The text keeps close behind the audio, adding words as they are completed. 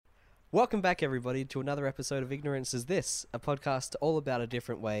Welcome back, everybody, to another episode of Ignorance Is This, a podcast all about a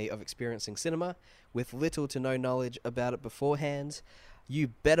different way of experiencing cinema, with little to no knowledge about it beforehand. You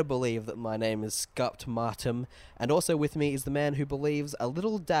better believe that my name is Scupt Martum, and also with me is the man who believes a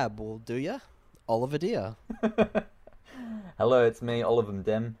little dab will do ya, Oliver Deer. Hello, it's me, Oliver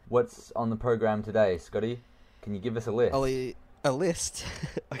Dem. What's on the program today, Scotty? Can you give us a list? Ollie, a list?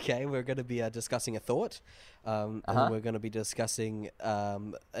 Okay, we're going to be discussing a thought. And we're going to be discussing a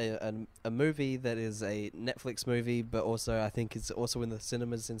movie that is a Netflix movie, but also I think is also in the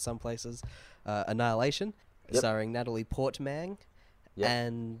cinemas in some places. Annihilation, starring Natalie Portman. Yep.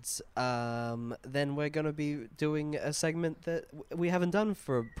 And then we're going to be doing a segment that we haven't done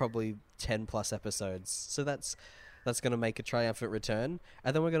for probably 10 plus episodes. So that's going to make a triumphant return.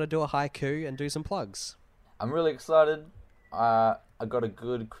 And then we're going to do a haiku and do some plugs. I'm really excited. I got a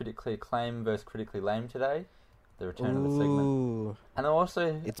good critically acclaimed versus critically lame today. The return of the segment. And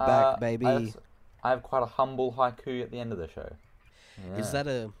also... It's back, baby. I have quite a humble haiku at the end of the show. Yeah. Is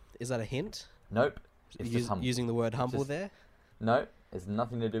that a hint? Nope. It's just humble. Using the word humble there? No. It's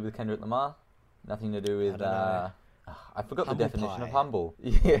nothing to do with Kendrick Lamar. Nothing to do with... I forgot humble the definition pie. of humble.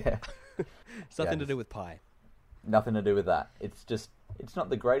 Yeah. It's nothing to do with pie. Nothing to do with that. It's not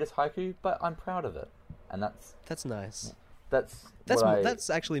the greatest haiku, but I'm proud of it. And that's nice. That's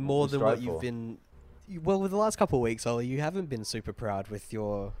actually more than what you've for. been. Well, with the last couple of weeks, Ollie, you haven't been super proud with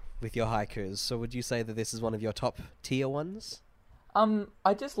your haikus. So would you say that this is one of your top tier ones?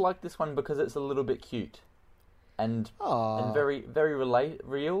 I just like this one because it's a little bit cute, and very very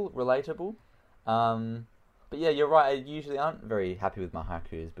relatable. But yeah, you're right. I usually aren't very happy with my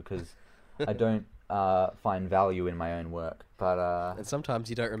haikus because I don't find value in my own work. But and sometimes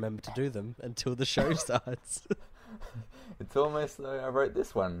you don't remember to do them until the show starts. It's almost though I wrote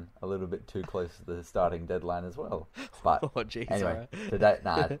this one a little bit too close to the starting deadline as well. But anyway, today,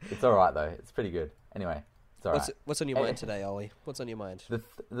 it's all right though. It's pretty good. Anyway, it's all right. What's on your mind today, Ollie? What's on your mind? The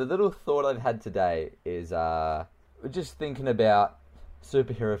little thought I've had today is we're just thinking about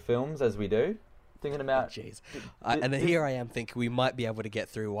superhero films as we do. Thinking about... Jeez. And here I am thinking we might be able to get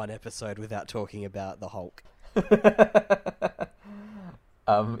through one episode without talking about the Hulk.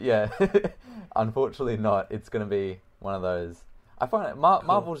 Yeah. Unfortunately not. It's going to be one of those... I find it...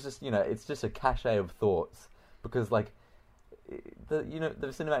 Marvel's just, it's just a cachet of thoughts. Because, the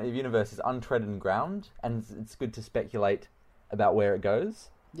cinematic universe is untrodden ground, and it's good to speculate about where it goes.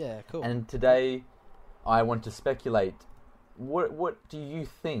 Yeah, cool. And today, I want to speculate. What do you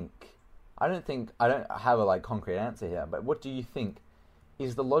think... I don't have a concrete answer here, but what do you think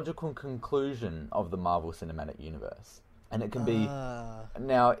is the logical conclusion of the Marvel Cinematic Universe? And it can be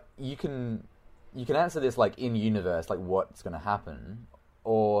now you can answer this in universe, what's going to happen,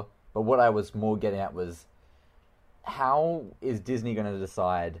 but what I was more getting at was how is Disney going to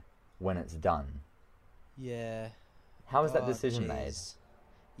decide when it's done? Yeah. How is that decision made?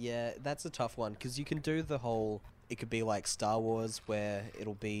 Yeah, that's a tough one because you can do the whole. It could be like Star Wars where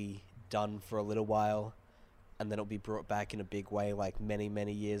it'll be done for a little while and then it'll be brought back in a big way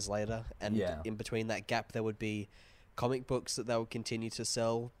many years later, and in between that gap there would be comic books that they would continue to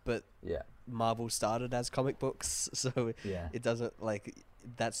sell, but Marvel started as comic books, so it doesn't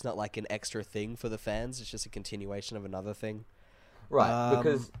that's not an extra thing for the fans. It's just a continuation of another thing, right?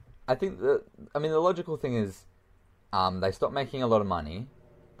 Because I think the logical thing is they stop making a lot of money,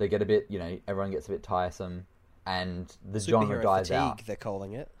 they get a bit, everyone gets a bit tiresome, and the genre dies fatigue, out. They're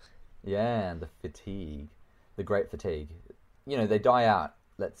calling it. Yeah, the fatigue. The great fatigue. They die out,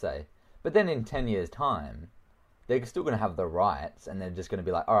 let's say. But then in 10 years' time, they're still going to have the rights, and they're just going to be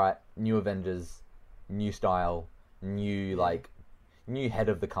like, alright, new Avengers, new style, new head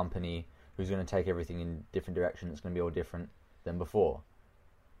of the company, who's going to take everything in different direction. It's going to be all different than before.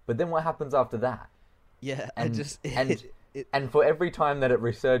 But then what happens after that? Yeah, and for every time that it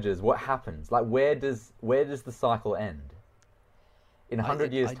resurges, what happens? Where does the cycle end? In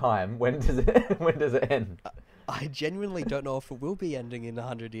 100 years' time, when does it end? I genuinely don't know if it will be ending in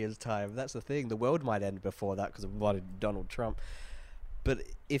 100 years' time. That's the thing. The world might end before that because of Donald Trump. But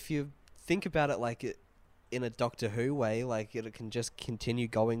if you think about it in a Doctor Who way, it can just continue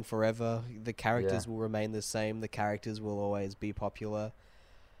going forever. The characters will remain the same. The characters will always be popular.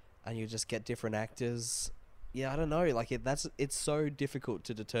 And you just get different actors. Yeah, I don't know. It's so difficult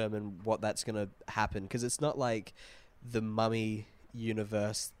to determine what that's going to happen because it's not like the Mummy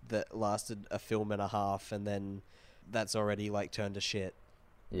universe that lasted a film and a half and then that's already turned to shit.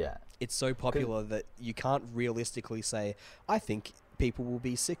 Yeah. It's so popular that you can't realistically say, I think people will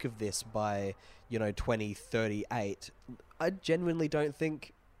be sick of this by, 2038. I genuinely don't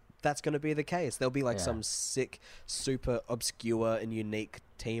think that's going to be the case. There'll be some sick, super obscure and unique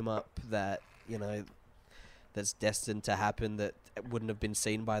team up that, you know, that's destined to happen that wouldn't have been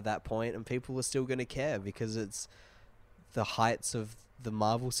seen by that point, and people are still going to care because it's the heights of the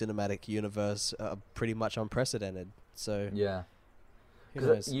Marvel Cinematic Universe are pretty much unprecedented. So Yeah. who knows?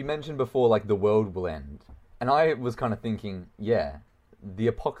 Because you mentioned before, like, the world will end. And I was kind of thinking, yeah, the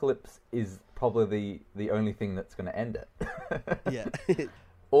apocalypse is probably the only thing that's going to end it. Yeah.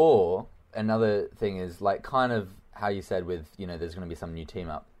 Or, another thing is, like, kind of how you said with, you know, there's going to be some new team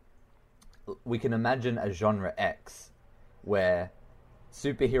up. We can imagine a genre X where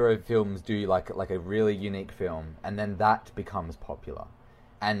superhero films do like a really unique film, and then that becomes popular.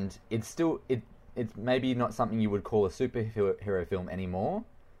 And it's still... It's maybe not something you would call a superhero film anymore,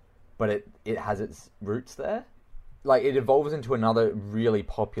 but it has its roots there. Like, it evolves into another really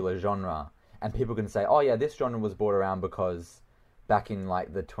popular genre, and people can say, oh yeah, this genre was brought around because back in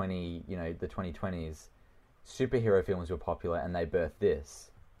like the 2020s, superhero films were popular and they birthed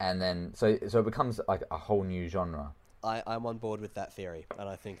this. And then, so it becomes like a whole new genre. I'm on board with that theory, and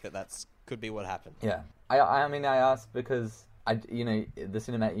I think that could be what happened. Yeah. I mean, I asked because... the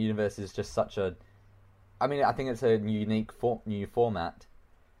cinematic universe is just such a... I mean, I think it's a unique new format,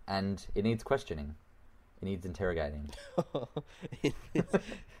 and it needs questioning. It needs interrogating.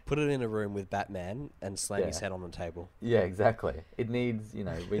 Put it in a room with Batman and slam his head on the table. Yeah, exactly. It needs,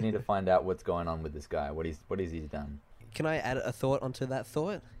 we need to find out what's going on with this guy. What is he's done? Can I add a thought onto that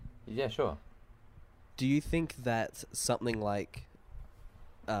thought? Yeah, sure. Do you think that something like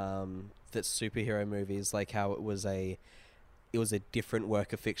that superhero movies, like how it was a different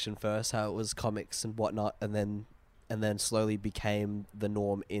work of fiction first, how it was comics and whatnot, and then slowly became the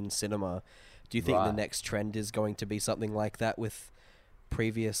norm in cinema. Do you think the next trend is going to be something like that with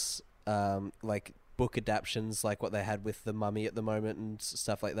previous like book adaptions, like what they had with The Mummy at the moment and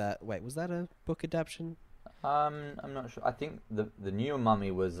stuff like that? Wait, was that a book adaptation? I'm not sure. I think the newer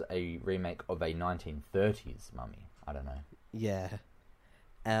Mummy was a remake of a 1930s Mummy. I don't know. Yeah.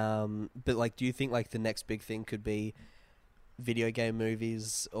 But like, do you think like the next big thing could be video game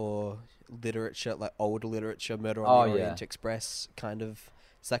movies or literature, like old literature, Murder on the Orient Express kind of?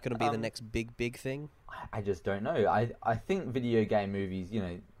 Is that going to be the next big thing? I just don't know. I think video game movies,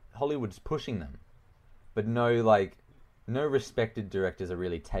 Hollywood's pushing them, but no respected directors are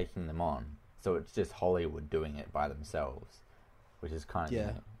really taking them on. So it's just Hollywood doing it by themselves, which is kind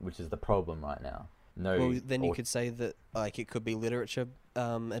of which is the problem right now. Well, then you could say that like it could be literature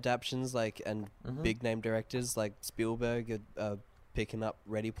adaptions, like, and big name directors like Spielberg picking up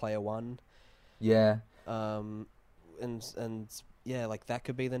Ready Player One. Yeah. And yeah, like that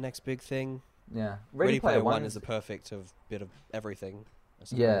could be the next big thing. Yeah. Ready Player One is a perfect bit of everything, I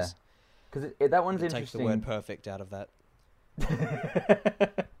suppose. Yeah. Because that one's interesting. Take the word perfect out of that.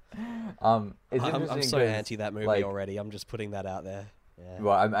 It's I'm so anti that movie already. I'm just putting that out there. Yeah.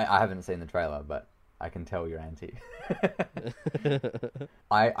 Well, I haven't seen the trailer, but I can tell you're anti.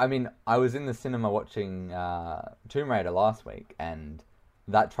 I mean, I was in the cinema watching Tomb Raider last week, and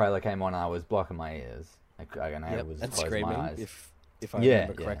that trailer came on, and I was blocking my ears. I was and closing screaming. my eyes. If I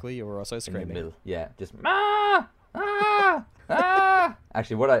remember correctly, you were also screaming. In the middle. Yeah, just ah.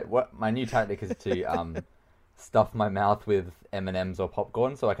 Actually, what my new tactic is to stuff my mouth with M&Ms or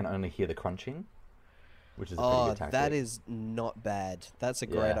popcorn so I can only hear the crunching, which is a pretty good tactic. That is not bad. That's a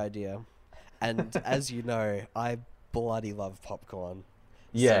great idea. And as you know, I bloody love popcorn.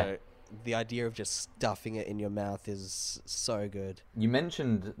 Yeah. So the idea of just stuffing it in your mouth is so good. You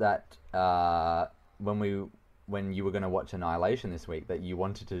mentioned that when you were going to watch Annihilation this week, that you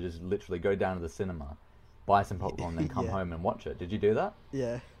wanted to just literally go down to the cinema, buy some popcorn, then come home and watch it. Did you do that?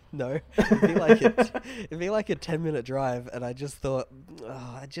 Yeah. No. It'd be like a 10-minute drive, and I just thought,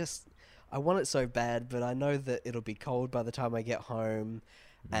 I want it so bad, but I know that it'll be cold by the time I get home.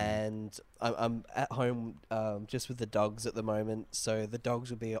 And I'm at home just with the dogs at the moment, so the dogs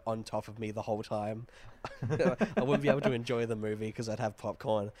would be on top of me the whole time. I wouldn't be able to enjoy the movie because I'd have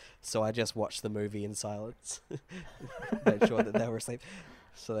popcorn, so I just watched the movie in silence. Made sure that they were asleep,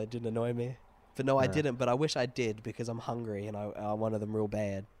 so they didn't annoy me. But no, I didn't, but I wish I did because I'm hungry and I wanted them real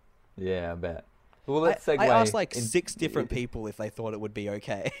bad. Yeah, I bet. Well, let's segue. I asked like 6 different people if they thought it would be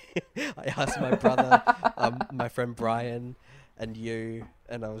okay. I asked my brother, my friend Brian, and you,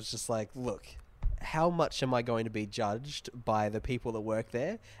 and I was just like, look, how much am I going to be judged by the people that work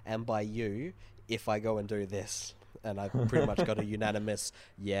there and by you if I go and do this? And I pretty much got a unanimous,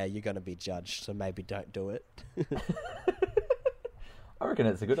 yeah, you're going to be judged, so maybe don't do it. I reckon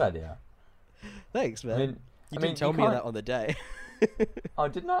it's a good idea. Thanks, man. You didn't tell me that on the day. Oh,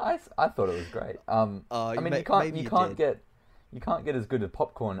 didn't I? I thought it was great. You can't get as good a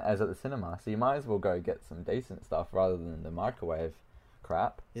popcorn as at the cinema, so you might as well go get some decent stuff rather than the microwave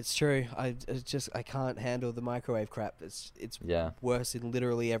crap. It's true. I can't handle the microwave crap. It's worse in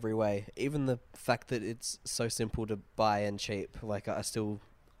literally every way. Even the fact that it's so simple to buy and cheap. Like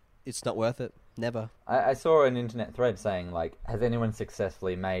it's not worth it. Never. I saw an internet thread saying, like, has anyone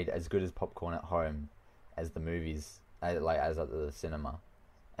successfully made as good as popcorn at home as the movies, like as at the cinema?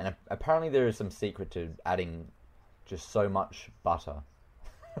 And apparently there is some secret to adding just so much butter.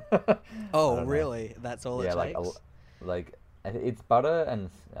 Oh, really? That's all it takes? Like it's butter and,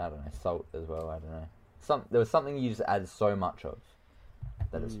 I don't know, salt as well. I don't know. There was something you just add so much of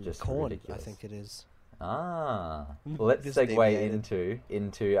that it's just corn, ridiculous. I think it is. Well, let's segue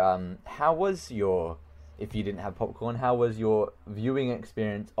into how was your, if you didn't have popcorn, how was your viewing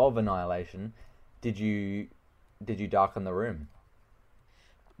experience of Annihilation? Did you darken the room?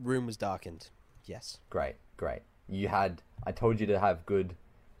 Room was darkened. Yes. Great. I told you to have good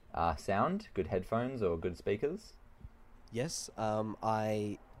sound, good headphones or good speakers. Yes.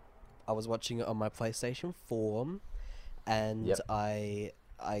 I was watching it on my PlayStation 4, and Yep. I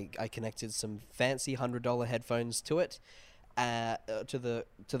connected some fancy $100 headphones to it, to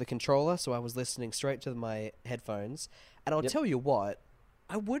the controller. So I was listening straight to my headphones, and I'll tell you what,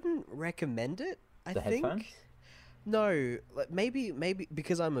 I wouldn't recommend it. I think headphones? No, like maybe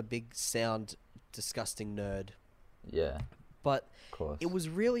because I'm a big sound disgusting nerd. Yeah. But of course. It was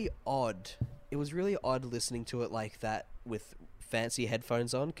really odd. It was really odd listening to it like that with fancy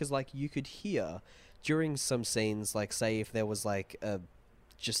headphones on, because like you could hear during some scenes, like say if there was like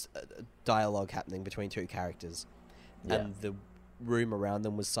just a dialogue happening between two characters, and the room around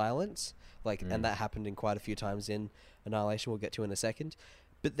them was silent, like, and that happened in quite a few times in Annihilation. We'll get to in a second,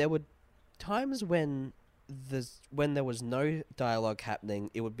 but there were times when there was no dialogue happening,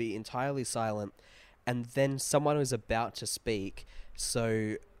 it would be entirely silent, and then someone was about to speak,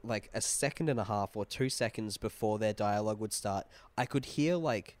 so like a second and a half or 2 seconds before their dialogue would start, I could hear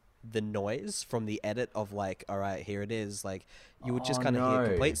like the noise from the edit of like, all right, here it is. Like you would just kind of hear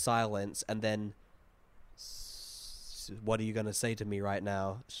complete silence, and then what are you going to say to me right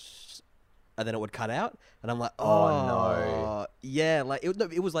now? And then it would cut out, and I'm like, oh no. Yeah, like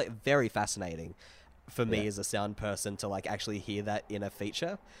it was like very fascinating for me as a sound person to like actually hear that in a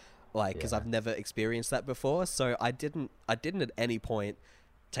feature, like, because I've never experienced that before. So I didn't at any point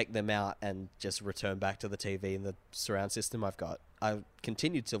take them out and just return back to the TV and the surround system I've got. I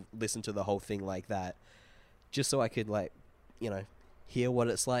continued to listen to the whole thing like that, just so I could, like, you know, hear what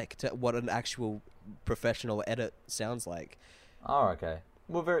it's like, what an actual professional edit sounds like. Oh, okay.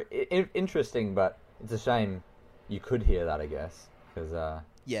 Well, very interesting, but it's a shame you could hear that, I guess, because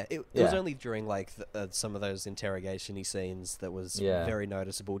it was only during like some of those interrogation-y scenes that was very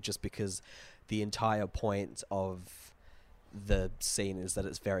noticeable, just because the entire point of the scene is that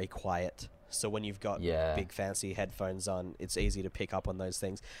it's very quiet. So when you've got big fancy headphones on, it's easy to pick up on those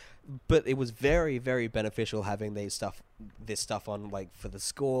things. But it was very, very beneficial having this stuff on, like, for the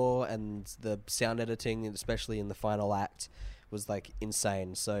score and the sound editing, especially in the final act, was like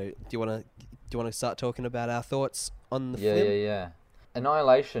insane. So do you want to start talking about our thoughts on the film? Yeah.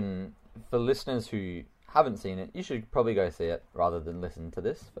 Annihilation, for listeners who haven't seen it, you should probably go see it rather than listen to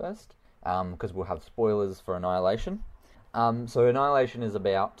this first, because we'll have spoilers for Annihilation. So Annihilation is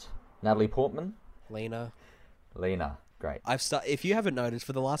about Natalie Portman. Lena. Great. If you haven't noticed,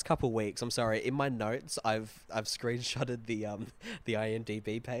 for the last couple of weeks, I'm sorry, in my notes, I've screenshotted the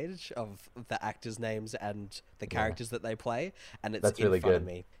IMDb page of the actors' names and the characters that they play, and it's in front of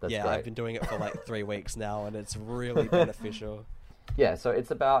me. That's great. I've been doing it for like 3 weeks now, and it's really beneficial. Yeah, so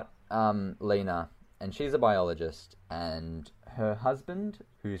it's about Lena, and she's a biologist, and her husband,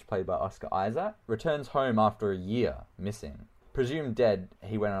 who's played by Oscar Isaac, returns home after a year missing. Presumed dead,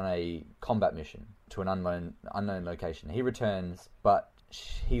 he went on a combat mission to an unknown location. He returns, but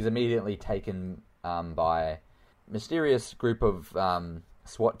he's immediately taken by a mysterious group of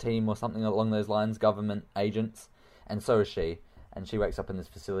SWAT team or something along those lines, government agents, and so is she. And she wakes up in this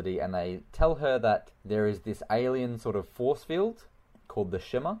facility, and they tell her that there is this alien sort of force field called the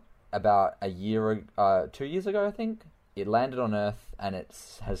Shimmer. About 2 years ago, I think, it landed on Earth, and it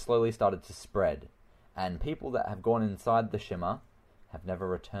has slowly started to spread. And people that have gone inside the Shimmer have never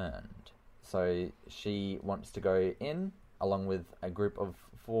returned. So she wants to go in, along with a group of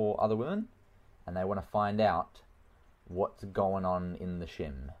 4 other women, and they want to find out what's going on in the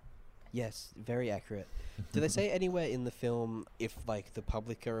Shim. Yes, very accurate. Do they say anywhere in the film if, like, the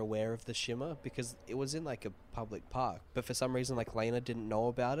public are aware of the Shimmer? Because it was in, like, a public park, but for some reason, like, Lena didn't know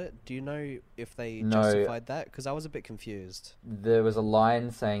about it. Do you know if they justified that? Because I was a bit confused. There was a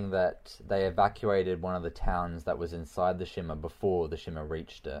line saying that they evacuated one of the towns that was inside the Shimmer before the Shimmer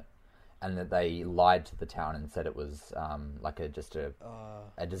reached it. and that they lied to the town and said it was like a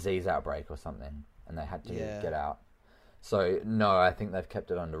disease outbreak or something, and they had to get out. So no, I think they've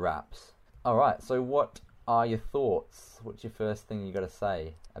kept it under wraps. All right, so what are your thoughts? What's your first thing you got to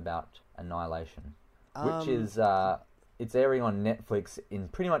say about Annihilation? Which is it's airing on Netflix in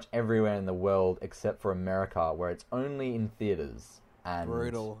pretty much everywhere in the world except for America, where it's only in theaters. And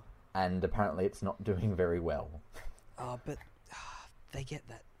brutal. And apparently it's not doing very well. Oh, but they get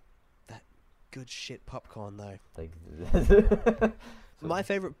that good shit popcorn though. My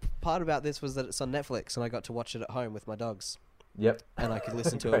favourite part about this was that it's on Netflix and I got to watch it at home with my dogs. Yep. And I could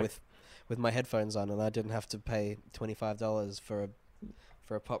listen to it with my headphones on, and I didn't have to pay $25 for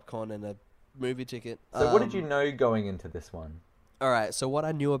a popcorn and a movie ticket. So what did you know going into this one? Alright, so what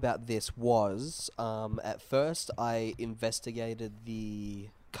I knew about this was, at first I investigated the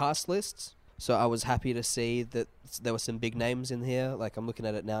cast lists, so I was happy to see that there were some big names in here. Like, I'm looking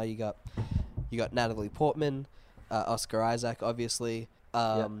at it now, you got Natalie Portman, Oscar Isaac, obviously,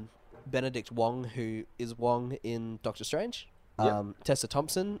 Benedict Wong, who is Wong in Doctor Strange, Tessa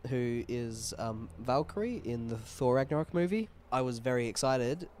Thompson, who is Valkyrie in the Thor Ragnarok movie. I was very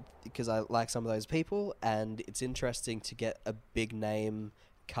excited because I like some of those people, and it's interesting to get a big name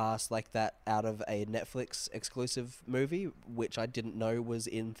cast like that out of a Netflix exclusive movie, which I didn't know was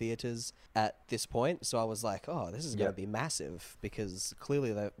in theaters at this point. So I was like, oh, this is going to be massive, because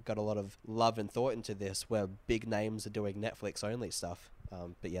clearly they've got a lot of love and thought into this, where big names are doing Netflix only stuff.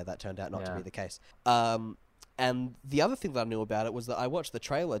 But yeah, that turned out not to be the case. And the other thing that I knew about it was that I watched the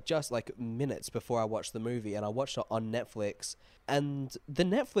trailer just like minutes before I watched the movie, and I watched it on Netflix. And the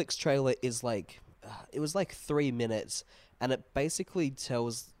Netflix trailer is like, it was like 3 minutes, and it basically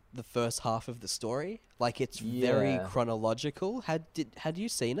tells the first half of the story. Like, it's very chronological. Had you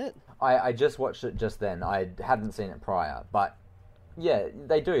seen it? I just watched it just then. I hadn't seen it prior, but yeah,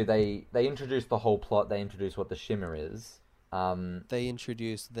 they do. They introduce the whole plot. They introduce what the Shimmer is. They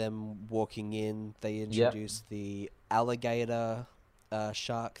introduce them walking in. They introduce the alligator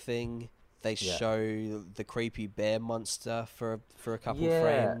shark thing. They show the creepy bear monster for a couple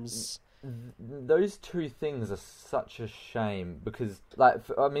frames. Those two things are such a shame, because, like,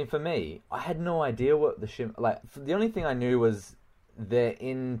 for me, I had no idea what the Shimmer... Like, the only thing I knew was they're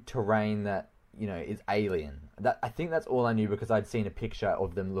in terrain that, you know, is alien. I think that's all I knew, because I'd seen a picture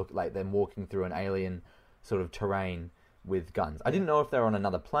of them look like them walking through an alien sort of terrain with guns. I didn't know if they were on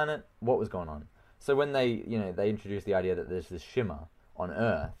another planet, what was going on. So when they introduced the idea that there's this Shimmer on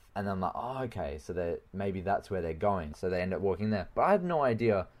Earth, and I'm like, oh, okay, so maybe that's where they're going. So they end up walking there. But I had no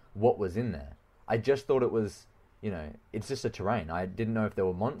idea what was in there. I just thought it was, it's just a terrain. I didn't know if there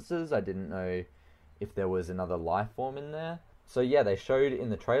were monsters. I didn't know if there was another life form in there. So yeah, they showed in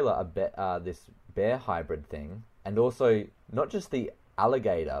the trailer this bear hybrid thing, and also not just the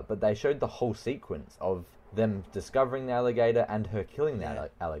alligator, but they showed the whole sequence of them discovering the alligator and her killing the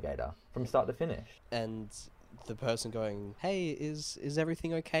alligator from start to finish. And the person going, hey, is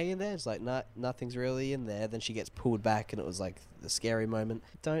everything okay in there? It's like, nothing's really in there. Then she gets pulled back, and it was like the scary moment.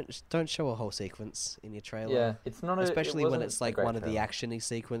 Don't show a whole sequence in your trailer. Yeah, it's not especially when it's like one of the action-y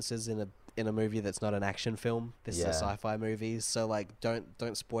sequences in a movie that's not an action film. This is a sci-fi movie, so like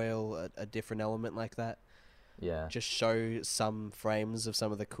don't spoil a different element like that. Yeah. Just show some frames of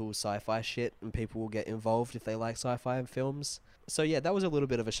some of the cool sci-fi shit, and people will get involved if they like sci-fi films. So yeah, that was a little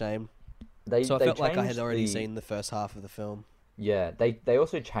bit of a shame. I felt like I had already seen the first half of the film. Yeah, they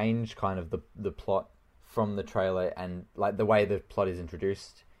also changed kind of the plot from the trailer, and like the way the plot is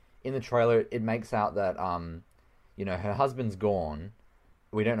introduced. In the trailer, it makes out that her husband's gone.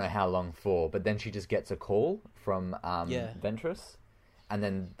 We don't know how long for, but then she just gets a call from Ventress,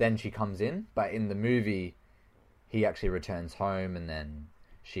 and then she comes in. But in the movie, he actually returns home, and then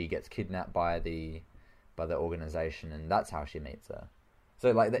she gets kidnapped by the organization, and that's how she meets her. So,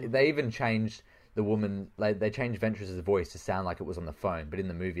 like, they even changed the woman... Like, they changed Ventress's voice to sound like it was on the phone, but in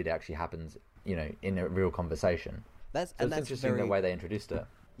the movie it actually happens, in a real conversation. That's interesting the way they introduced her.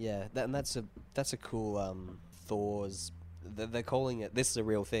 Yeah, that's a cool Thor's... They're calling it... This is a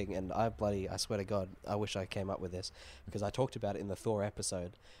real thing, and I swear to God, I wish I came up with this, because I talked about it in the Thor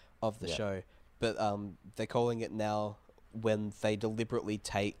episode of the show. But they're calling it now when they deliberately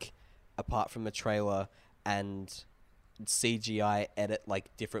take, apart from the trailer, and CGI edit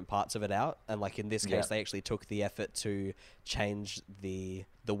like different parts of it out, and like in this case they actually took the effort to change the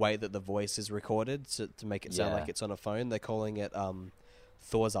way that the voice is recorded to make it sound like it's on a phone. They're calling it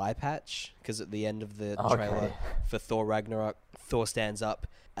Thor's eye patch, because at the end of the trailer for Thor Ragnarok, Thor stands up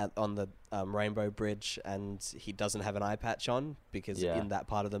on the Rainbow Bridge, and he doesn't have an eye patch on, because in that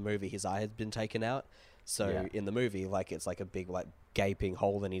part of the movie his eye had been taken out. So Yeah. in the movie, like, it's like a big, like, gaping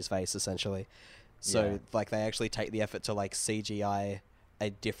hole in his face, essentially. So, like, they actually take the effort to, like, CGI a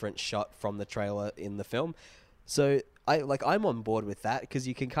different shot from the trailer in the film. So, I'm on board with that, because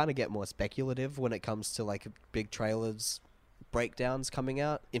you can kind of get more speculative when it comes to, like, big trailers, breakdowns coming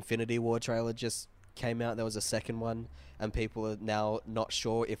out. Infinity War trailer just came out. There was a second one, and people are now not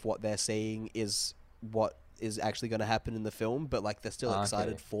sure if what they're seeing is what is actually going to happen in the film, but, like, they're still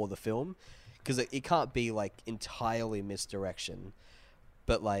excited for the film, because it can't be, like, entirely misdirection.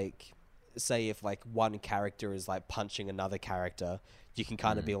 But, like, say if, like, one character is, like, punching another character, you can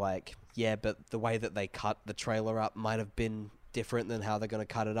kind of be like, yeah, but the way that they cut the trailer up might have been different than how they're going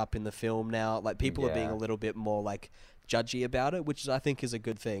to cut it up in the film now. Like, people are being a little bit more, like, judgy about it, which I think is a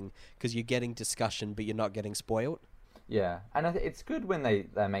good thing, because you're getting discussion, but you're not getting spoiled. Yeah, and it's good when they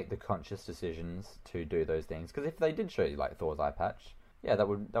make the conscious decisions to do those things, because if they did show you, like, Thor's eye patch, yeah, that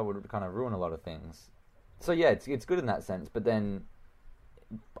would kind of ruin a lot of things. So yeah, it's good in that sense, but then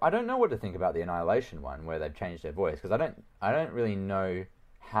I don't know what to think about the Annihilation one, where they've changed their voice, because I don't really know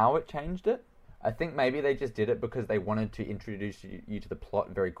how it changed it. I think maybe they just did it because they wanted to introduce you to the plot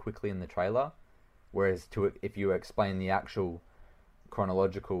very quickly in the trailer, whereas if you explain the actual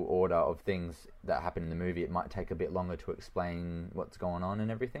chronological order of things that happen in the movie, it might take a bit longer to explain what's going on and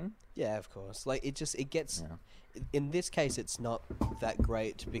everything. Yeah, of course. Like, it gets... Yeah. In this case, it's not that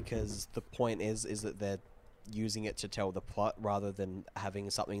great, because the point is that they're using it to tell the plot rather than having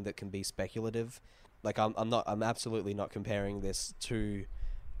something that can be speculative. Like, I'm absolutely not comparing this to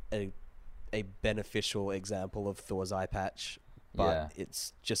a beneficial example of Thor's eye patch, but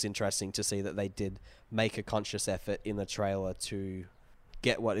it's just interesting to see that they did make a conscious effort in the trailer to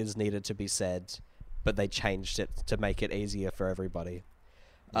get what is needed to be said, but they changed it to make it easier for everybody.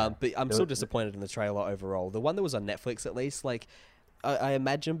 But I'm still disappointed in the trailer overall. The one that was on Netflix, at least, like, I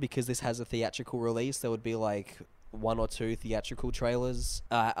imagine because this has a theatrical release, there would be, like, 1 or 2 theatrical trailers.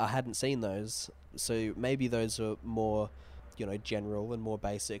 I hadn't seen those, so maybe those are more, general and more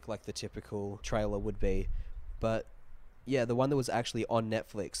basic, like the typical trailer would be. But yeah, the one that was actually on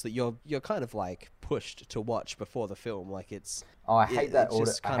Netflix that you're kind of, like, pushed to watch before the film, like, it's... Oh, I hate that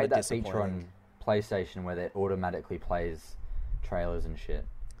feature on PlayStation where it automatically plays trailers and shit.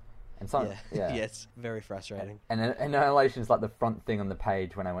 And yeah, it's very frustrating. And Annihilation is like the front thing on the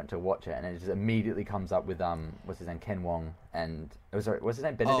page when I went to watch it, and it just immediately comes up with what's his name, Ken Wong, and what's his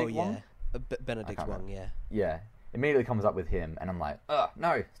name, Benedict Wong? Benedict Wong, yeah. Yeah, immediately comes up with him, and I'm like,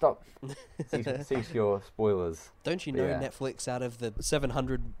 no, stop. Cease your spoilers. Don't you know Netflix, out of the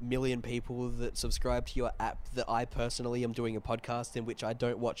 700 million people that subscribe to your app, that I personally am doing a podcast in which I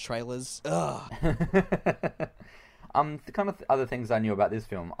don't watch trailers? Ugh. The kind of other things I knew about this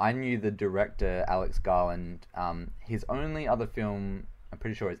film, I knew the director, Alex Garland. His only other film, I'm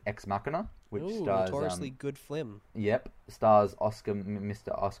pretty sure, is Ex Machina, which stars... notoriously good film. Yep, stars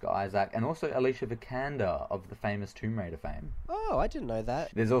Mr. Oscar Isaac, and also Alicia Vikander of the famous Tomb Raider fame. Oh, I didn't know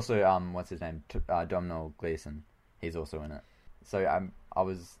that. There's also, what's his name, Domhnall Gleeson. He's also in it. So I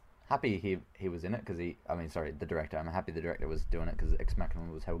was happy he was in it, because the director. I'm happy the director was doing it, because Ex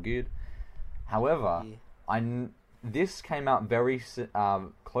Machina was hell good. However, this came out very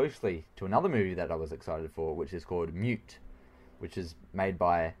closely to another movie that I was excited for, which is called Mute, which is made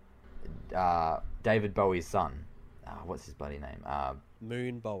by David Bowie's son. What's his bloody name?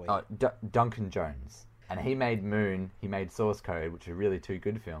 Moon Bowie. Duncan Jones. And he made Moon, he made Source Code, which are really 2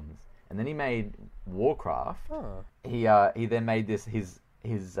 good films. And then he made Warcraft. Oh. He then made this his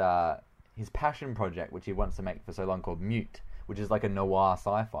passion project, which he wants to make for so long, called Mute, which is like a noir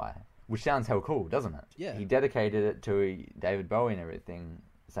sci-fi. Which sounds hell cool, doesn't it? Yeah. He dedicated it to David Bowie and everything,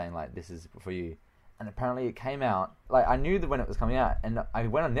 saying, like, this is for you. And apparently it came out... Like, I knew that when it was coming out, and I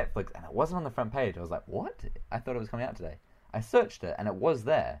went on Netflix, and it wasn't on the front page. I was like, what? I thought it was coming out today. I searched it, and it was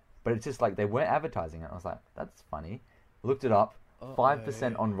there. But it's just, like, they weren't advertising it. I was like, that's funny. Looked it up.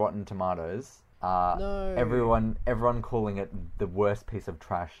 5% on Rotten Tomatoes. No. Everyone calling it the worst piece of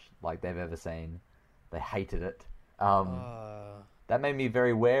trash, like, they've ever seen. They hated it. That made me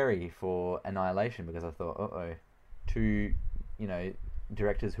very wary for Annihilation, because I thought, 2,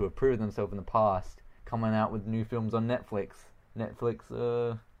 directors who have proven themselves in the past coming out with new films on Netflix.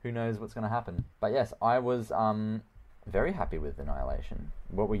 Who knows what's going to happen? But yes, I was very happy with Annihilation.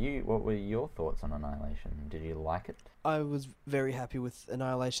 What were your thoughts on Annihilation? Did you like it? I was very happy with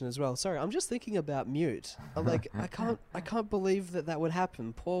Annihilation as well. Sorry, I'm just thinking about Mute. Like, I can't believe that would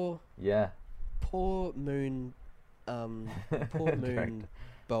happen. Poor Moon. Poor Moon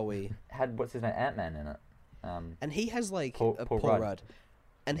Bowie had, what's his name, Ant-Man in it, and he has, like, Paul Rudd,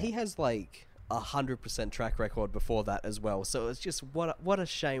 and he has, like, 100% track record before that as well. So it's just what a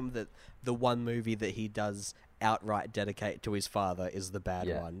shame that the one movie that he does outright dedicate to his father is the bad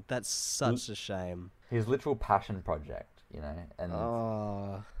one. That's such a shame. His literal passion project, you know,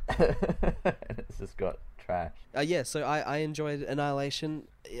 and it's just got trash. Yeah, so I enjoyed Annihilation.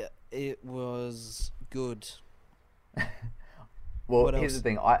 It was good. Well, What here's else? the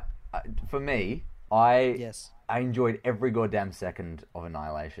thing. For me, Yes. I enjoyed every goddamn second of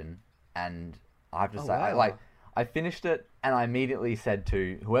Annihilation, and I have to Oh, say, wow. I finished it, and I immediately said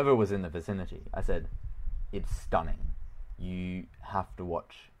to whoever was in the vicinity, I said, "It's stunning. You have to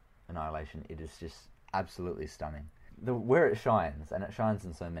watch Annihilation. It is just absolutely stunning. Where it shines, and it shines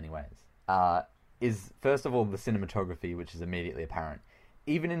in so many ways, is first of all the cinematography, which is immediately apparent.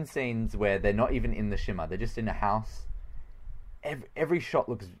 Even in scenes where they're not even in the shimmer, they're just in a house. Every shot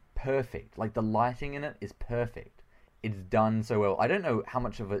looks perfect. Like, the lighting in it is perfect. It's done so well. I don't know how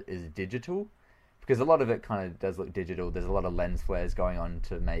much of it is digital, because a lot of it kind of does look digital. There's a lot of lens flares going on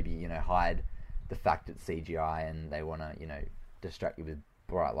to maybe, you know, hide the fact it's CGI and they want to, you know, distract you with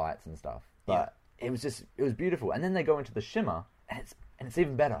bright lights and stuff. But it was beautiful. And then they go into the shimmer, and it's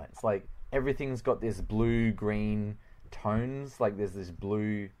even better. It's like everything's got this blue-green tones. Like, there's this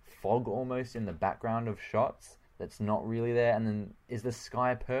blue fog almost in the background of shots that's not really there. And then, is the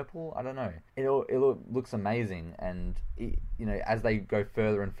sky purple? I don't know. It looks amazing. And you know, as they go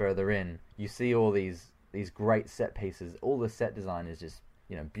further and further in, you see all these great set pieces. All the set design is just,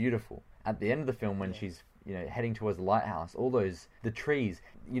 you know, beautiful. At the end of the film, when she's, you know, heading towards the lighthouse, the trees,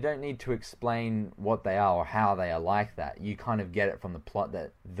 you don't need to explain what they are or how they are like that. You kind of get it from the plot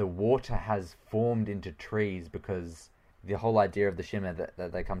that the water has formed into trees, because the whole idea of the shimmer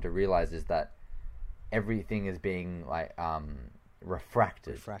that they come to realize is that everything is being like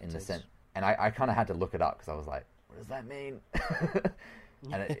refracted in the sense. And I kind of had to look it up, because I was like, what does that mean?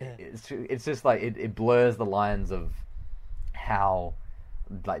 And it's just like it blurs the lines of how,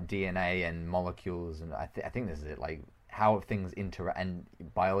 like, DNA and molecules, and I think this is it, like how things and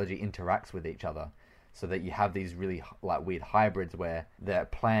biology interacts with each other, so that you have these really like weird hybrids where the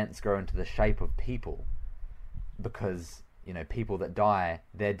plants grow into the shape of people, because, you know, people that die,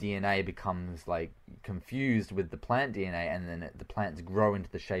 their DNA becomes like confused with the plant DNA, and then the plants grow into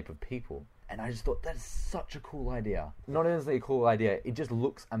the shape of people. And I just thought, that is such a cool idea. Not only is it a cool idea, it just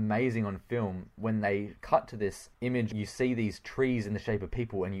looks amazing on film. When they cut to this image, you see these trees in the shape of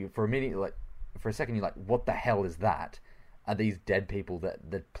people, and for a second, you're like, what the hell is that? Are these dead people that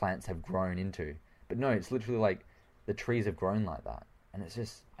the plants have grown into? But no, it's literally like the trees have grown like that. And it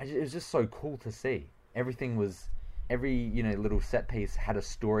was just so cool to see. Every, you know, little set piece had a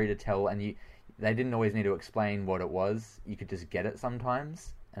story to tell, and they didn't always need to explain what it was. You could just get it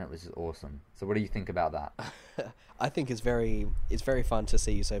sometimes. And it was just awesome. So what do you think about that? I think it's very fun to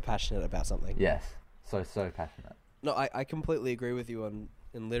see you so passionate about something. Yes. So passionate. No, I completely agree with you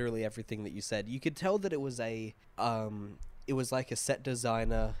in literally everything that you said. You could tell that it was like a set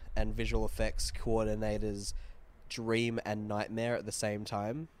designer and visual effects coordinator's dream and nightmare at the same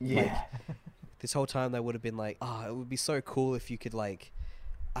time. Yeah. Like, this whole time they would have been like, it would be so cool if you could, like,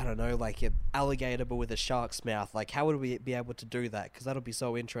 I don't know, like an alligator but with a shark's mouth. Like, how would we be able to do that? Because that'll be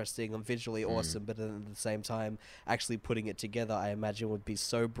so interesting and visually awesome, but at the same time, actually putting it together, I imagine, would be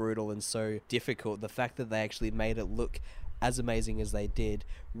so brutal and so difficult. The fact that they actually made it look as amazing as they did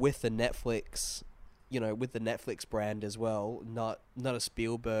with the Netflix, you know, with the Netflix brand as well, not a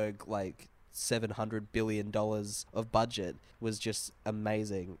Spielberg, like, $700 billion of budget, was just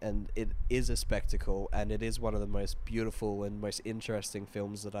amazing. And it is a spectacle, and it is one of the most beautiful and most interesting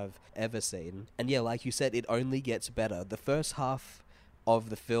films that I've ever seen. And yeah, like you said, it only gets better. The first half of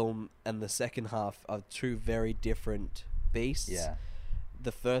the film and the second half are two very different beasts. Yeah.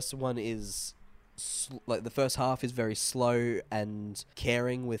 The first one is the first half is very slow and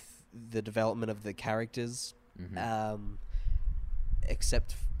caring with the development of the characters.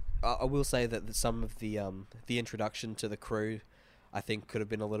 Except I will say that some of the introduction to the crew, I think, could have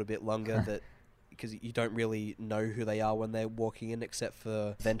been a little bit longer. That because you don't really know who they are when they're walking in, except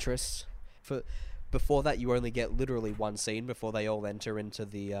for Ventress. Before that, you only get literally one scene before they all enter into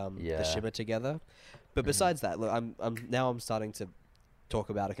the shimmer together. But besides that, look, I'm starting to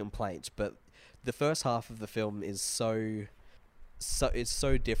talk about a complaint. But the first half of the film is it's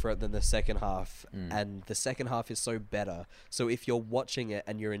so different than the second half, and the second half is so better. So if you're watching it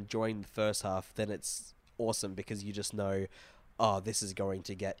and you're enjoying the first half, then it's awesome, because you just know, this is going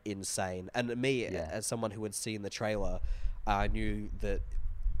to get insane. And me, as someone who had seen the trailer, I knew that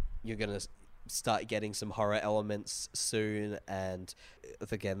you're going to start getting some horror elements soon. And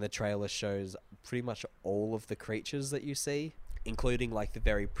again, the trailer shows pretty much all of the creatures that you see. including like the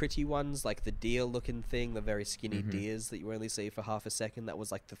very pretty ones, like the deer looking thing, the very skinny deers that you only see for half a second. That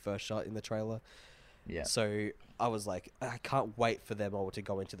was like the first shot in the trailer. Yeah. So I was like, I can't wait for them all to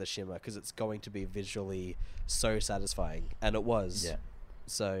go into the shimmer, because it's going to be visually so satisfying, and it was. Yeah.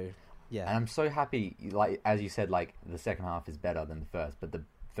 So yeah. And I'm so happy, like as you said, like the second half is better than the first, but the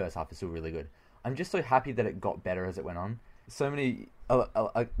first half is still really good. I'm just so happy that it got better as it went on. So many.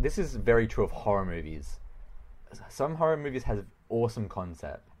 This is very true of horror movies. Some horror movies have awesome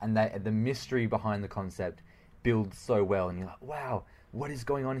concept, and the mystery behind the concept builds so well, and you're like, wow, what is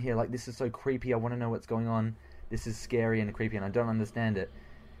going on here? Like, this is so creepy. I want to know what's going on. This is scary and creepy, and I don't understand it.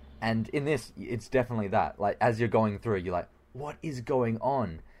 And in this, it's definitely that. Like, as you're going through, you're like, what is going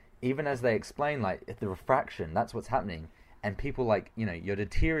on? Even as they explain, like, the refraction, that's what's happening. And people, like, you know, you're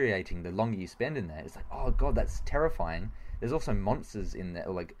deteriorating the longer you spend in there. It's like, oh god, that's terrifying. There's also monsters in there,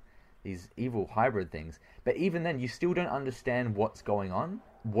 like these evil hybrid things. But even then, you still don't understand what's going on,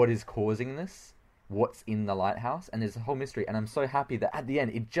 what is causing this, what's in the lighthouse, and there's a whole mystery. And I'm so happy that at the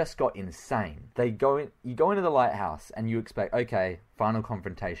end, it just got insane. You go into the lighthouse, and you expect, okay, final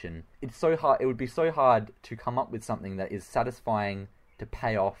confrontation. It's so hard. It would be so hard to come up with something that is satisfying to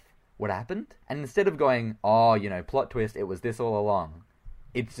pay off what happened. And instead of going, oh, you know, plot twist, it was this all along.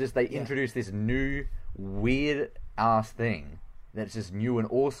 It's just they introduced this new weird ass thing that's just new and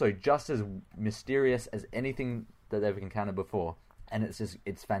also just as mysterious as anything that they've encountered before. And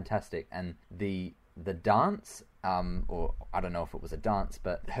it's fantastic. And the dance, or I don't know if it was a dance,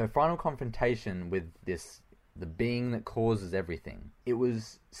 but her final confrontation with the being that causes everything, it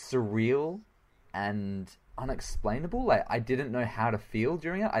was surreal and unexplainable. Like, I didn't know how to feel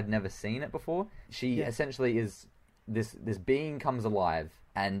during it. I'd never seen it before. She essentially is this being comes alive,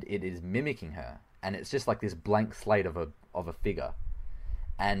 and it is mimicking her, and it's just like this blank slate of a figure.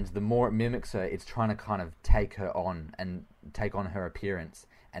 And the more it mimics her, it's trying to kind of take her on and take on her appearance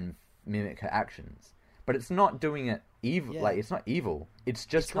and mimic her actions. But it's not doing it evil. Like, it's not evil. It's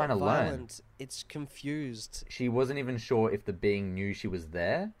just trying to learn. It's confused. She wasn't even sure if the being knew she was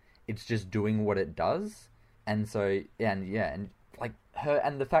there. It's just doing what it does. And so, and like her,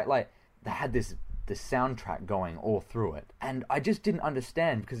 and the fact, like, they had this soundtrack going all through it. And I just didn't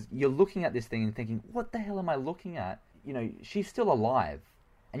understand, because you're looking at this thing and thinking, what the hell am I looking at? You know, she's still alive,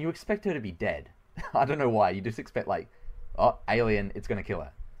 and you expect her to be dead. I don't know why. You just expect, like, oh, alien, it's going to kill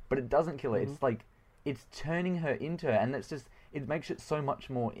her. But it doesn't kill her. Mm-hmm. It's like, it's turning her into her, and it makes it so much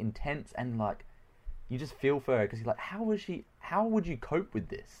more intense, and, like, you just feel for her, because you're like, how would you cope with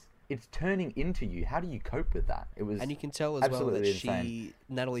this? It's turning into you. How do you cope with that? It was, and you can tell as well that insane.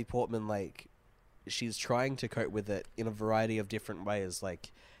 Natalie Portman, like, she's trying to cope with it in a variety of different ways.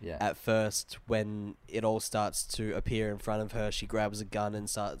 Like, at first, when it all starts to appear in front of her, she grabs a gun and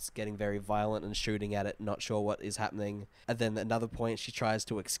starts getting very violent and shooting at it, not sure what is happening. And then at another point, she tries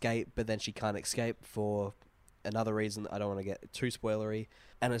to escape, but then she can't escape for another reason. I don't want to get too spoilery.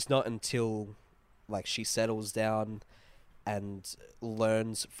 And it's not until, like, she settles down and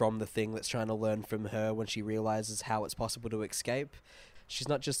learns from the thing that's trying to learn from her, when she realizes how it's possible to escape. She's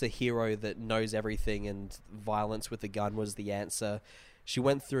not just a hero that knows everything and violence with the gun was the answer. She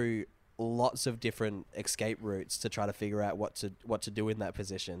went through lots of different escape routes to try to figure out what to do in that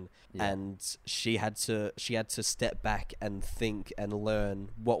position. And she had to step back and think and learn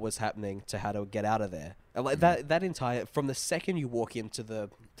what was happening to how to get out of there. And like that entire, from the second you walk into the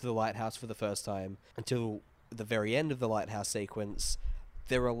lighthouse for the first time until the very end of the lighthouse sequence,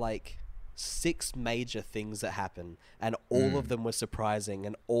 there are like 6 major things that happen, and all of them were surprising,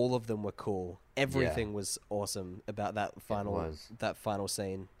 and all of them were cool. Everything was awesome about that final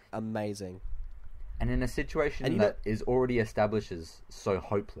scene. Amazing. And in a situation that is already established as so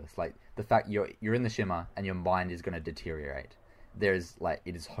hopeless, like the fact you're in the shimmer and your mind is going to deteriorate. There's like,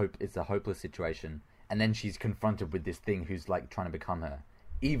 it's a hopeless situation, and then she's confronted with this thing who's like trying to become her.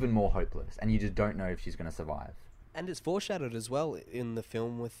 Even more hopeless, and you just don't know if she's going to survive. And it's foreshadowed as well in the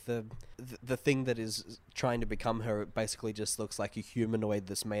film with the thing that is trying to become her. It basically just looks like a humanoid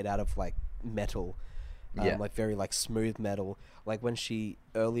that's made out of like metal, like very like smooth metal. Like when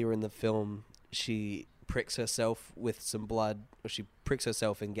earlier in the film, she pricks herself with some blood, or she pricks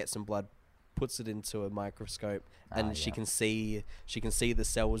herself and gets some blood, puts it into a microscope, and she can see the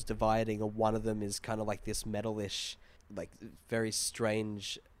cells dividing, and one of them is kind of like this metalish, like very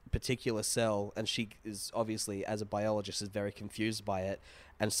strange particular cell, and she is obviously, as a biologist, is very confused by it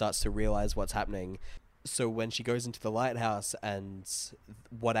and starts to realize what's happening. So when she goes into the lighthouse, and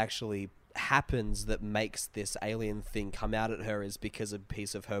what actually happens that makes this alien thing come out at her is because a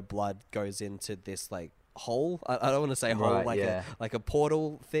piece of her blood goes into this like hole. I don't want to say hole, like a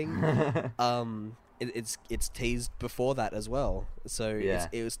portal thing. it's teased before that as well. So Yeah.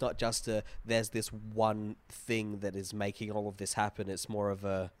 it's not just there's this one thing that is making all of this happen. It's more of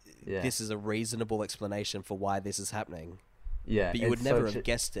this is a reasonable explanation for why this is happening. Yeah, But you would it's never such have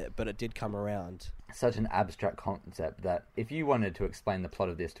guessed it, but it did come around. such an abstract concept that if you wanted to explain the plot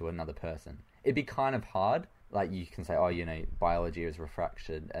of this to another person, it'd be kind of hard. Like, you can say, oh, biology is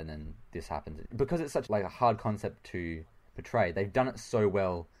refraction, and then this happens. Because it's such like a hard concept to portray, they've done it so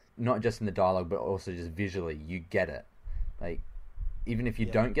well, not just in the dialogue, but also just visually. You get it. Like, even if you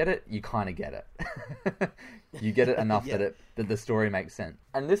don't get it, you kind of get it. You get it enough that the story makes sense.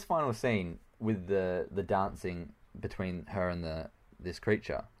 And this final scene with the dancing between her and this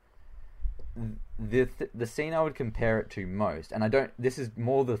creature, the scene I would compare it to most, and this is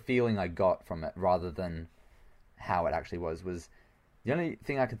more the feeling I got from it rather than how it actually was the only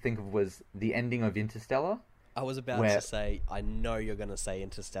thing I could think of was the ending of Interstellar. I was about to say, I know you're going to say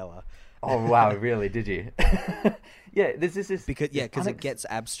Interstellar. Oh wow, really? Did you? Yeah, this because it gets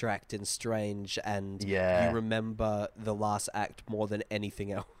abstract and strange, and you remember the last act more than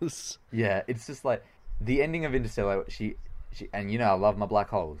anything else. Yeah, it's just like the ending of Interstellar. She and I love my black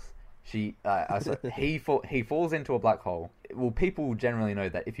holes. He falls into a black hole. Well, people generally know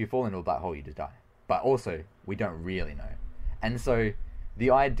that if you fall into a black hole, you just die. But also, we don't really know. And so, the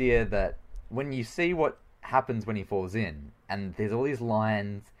idea that when you see what happens when he falls in, and there's all these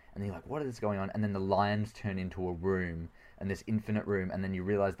lines, and you're like, what is going on? And then the lines turn into a room, and this infinite room, and then you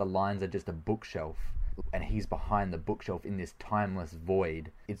realize the lines are just a bookshelf, and he's behind the bookshelf in this timeless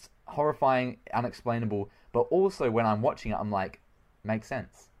void. It's horrifying, unexplainable, but also when I'm watching it, I'm like, makes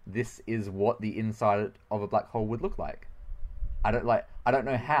sense. This is what the inside of a black hole would look like. I don't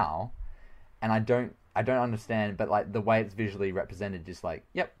know how, and I don't understand, but like the way it's visually represented, just like,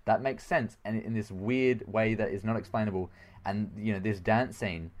 yep, that makes sense, and in this weird way that is not explainable. And this dance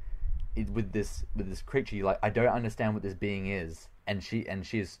scene with this creature, you're like, I don't understand what this being is, and she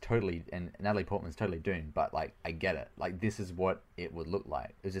is totally, and Natalie Portman's totally doomed, but like, I get it. Like, this is what it would look like.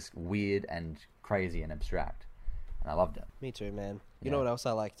 It was just weird and crazy and abstract, and I loved it. Me too, man. You know what else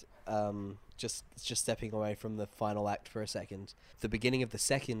I liked? Just stepping away from the final act for a second. The beginning of the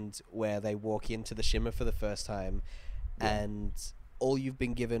second, where they walk into the Shimmer for the first time, and all you've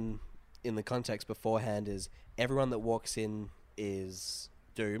been given in the context beforehand is everyone that walks in is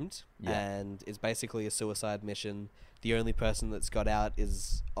doomed and is basically a suicide mission. The only person that's got out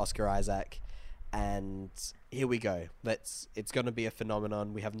is Oscar Isaac, and here we go. It's going to be a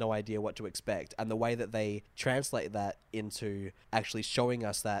phenomenon. We have no idea what to expect. And the way that they translate that into actually showing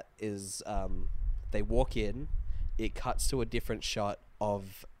us that is they walk in, it cuts to a different shot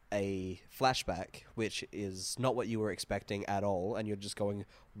of a flashback, which is not what you were expecting at all, and you're just going,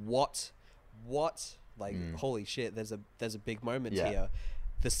 what? Like, holy shit, there's a big moment here.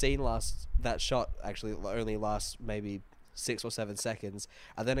 The scene that shot actually only lasts maybe 6 or 7 seconds,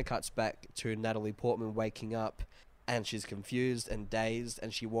 and then it cuts back to Natalie Portman waking up, and she's confused and dazed,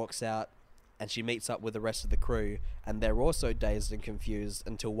 and she walks out and she meets up with the rest of the crew, and they're also dazed and confused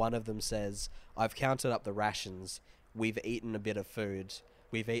until one of them says, I've counted up the rations, we've eaten a bit of food,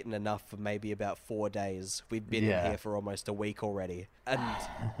 we've eaten enough for maybe about 4 days, we've been in here for almost a week already.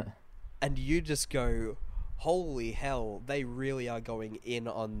 And you just go, holy hell, they really are going in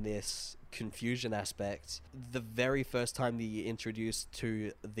on this confusion aspect. The very first time that you're introduced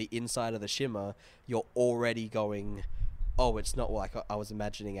to the inside of the Shimmer, you're already going, oh, it's not like I was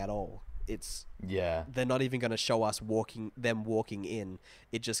imagining at all. They're not even going to show us walking in.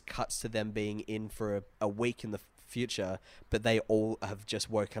 It just cuts to them being in for a week in the future, but they all have just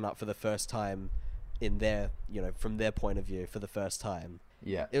woken up for the first time in their, from their point of view for the first time.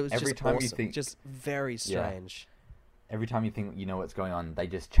 Yeah. It was every just time awesome. You think, just very strange. Yeah. Every time you think you know what's going on, they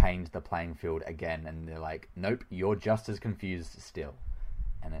just change the playing field again, and they're like, "Nope, you're just as confused still."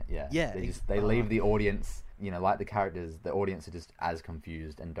 And they leave the audience, like the characters, the audience are just as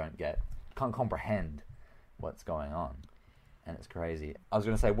confused and can't comprehend what's going on, and it's crazy. I was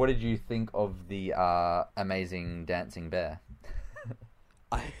going to say, what did you think of the amazing dancing bear?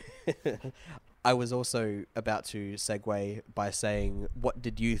 I was also about to segue by saying, what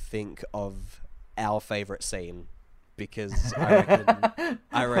did you think of our favourite scene? Because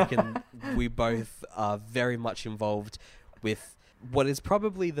I reckon we both are very much involved with what is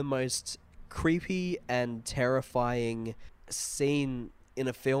probably the most creepy and terrifying scene in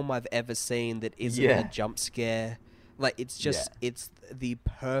a film I've ever seen that isn't a jump scare. Like, it's just, it's the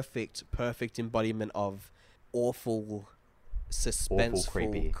perfect embodiment of awful,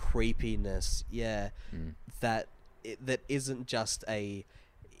 suspenseful creepiness. That isn't just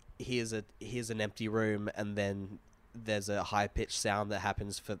here's an empty room and then there's a high-pitched sound that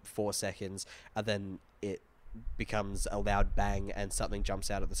happens for 4 seconds, and then it becomes a loud bang and something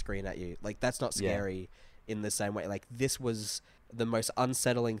jumps out of the screen at you. Like, that's not scary in the same way. Like, this was the most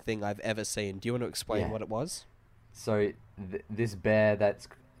unsettling thing I've ever seen. Do you want to explain what it was? So this bear that's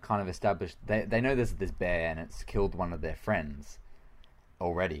kind of established, they know there's this bear and it's killed one of their friends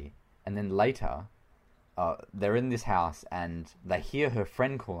already. And then later, they're in this house and they hear her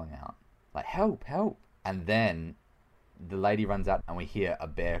friend calling out, like, help, help. And then the lady runs out and we hear a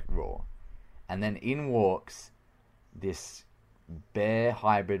bear roar. And then in walks this bear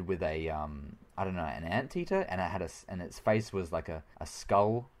hybrid with a, I don't know, an anteater, and and its face was like a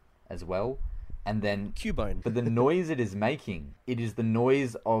skull as well. And then Cubone. But the noise it is making, it is the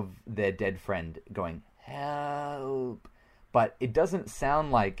noise of their dead friend going, help. But it doesn't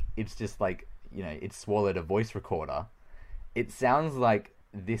sound like it's just like, you know, it swallowed a voice recorder. It sounds like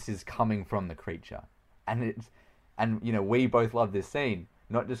this is coming from the creature. And you know, we both love this scene,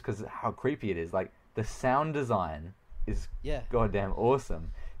 not just because of how creepy it is. Like, the sound design is goddamn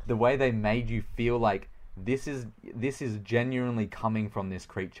awesome. The way they made you feel like this is genuinely coming from this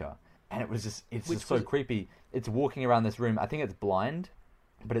creature. And it's just so creepy. It's walking around this room. I think it's blind,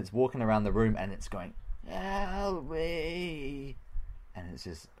 but it's walking around the room and it's going, help me. And it's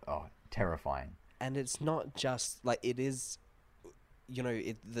just, terrifying. And it's not just, like, it is, you know,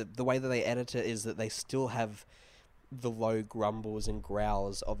 the way that they edit it is that they still have the low grumbles and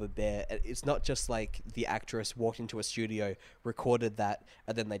growls of a bear. It's not just like the actress walked into a studio, recorded that,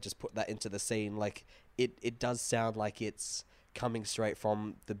 and then they just put that into the scene. Like, it does sound like it's coming straight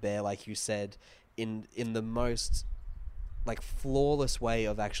from the bear, like you said, in the most, like, flawless way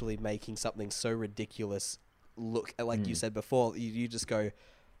of actually making something so ridiculous look. Like you said before, you just go,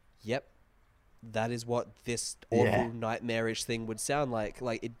 yep, that is what this awful nightmarish thing would sound like.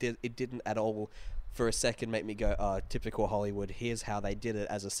 Like, it didn't at all for a second make me go, typical Hollywood, here's how they did it.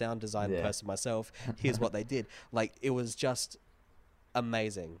 As a sound design person myself, here's what they did. Like, it was just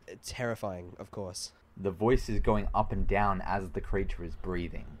amazing. Terrifying, of course. The voice is going up and down as the creature is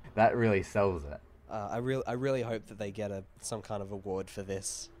breathing. That really sells it. I really hope that they get some kind of award for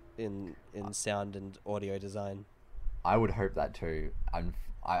this in sound and audio design. I would hope that too.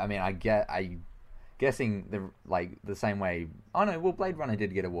 I guessing the same way. Oh no, well, Blade Runner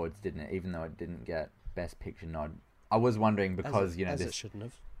did get awards, didn't it? Even though it didn't get Best Picture nod. I was wondering because it shouldn't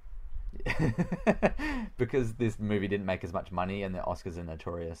have. Because this movie didn't make as much money, and the Oscars are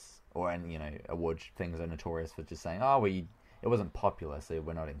notorious, award things are notorious for just saying, it wasn't popular, so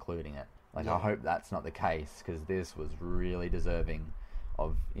we're not including it. I hope that's not the case, because this was really deserving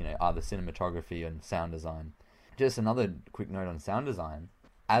of, either cinematography and sound design. Just another quick note on sound design.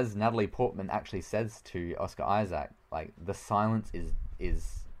 As Natalie Portman actually says to Oscar Isaac, like, the silence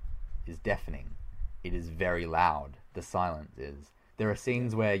is deafening. It is very loud. The silence is. There are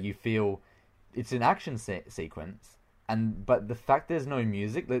scenes where you feel it's an action sequence, but the fact there's no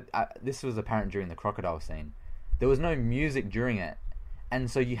music, this was apparent during the crocodile scene. There was no music during it, and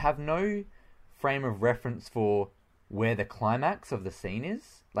so you have no frame of reference for where the climax of the scene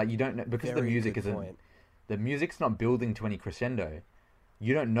is. Like, you don't know, because the music isn't. The music's not building to any crescendo.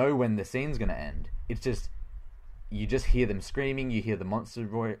 You don't know when the scene's going to end. It's just, you just hear them screaming, you hear the monsters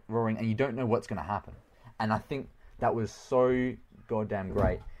roaring, and you don't know what's going to happen. And I think that was so goddamn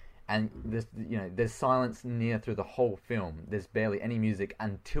great. And there's silence near through the whole film. There's barely any music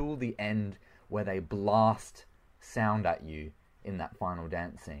until the end, where they blast sound at you in that final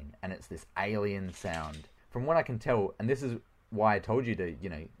dance scene. And it's this alien sound. From what I can tell, and this is why I told you to,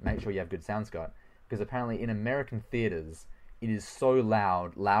 make sure you have good sound, Scott, because apparently in American theaters, it is so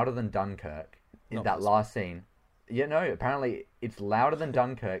loud, louder than Dunkirk, in that last scene. Yeah, no, apparently it's louder than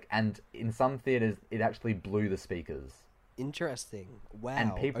Dunkirk, and in some theaters, it actually blew the speakers. Interesting. Wow.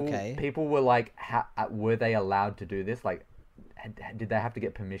 And people were like, were they allowed to do this? Like, did they have to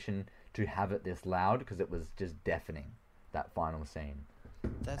get permission to have it this loud? Because it was just deafening, that final scene.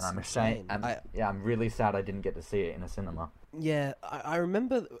 That's insane. I'm really sad I didn't get to see it in a cinema. Yeah, I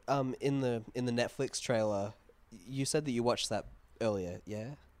remember in the Netflix trailer, you said that you watched that earlier,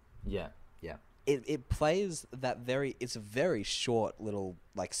 yeah? Yeah. It plays it's a very short little,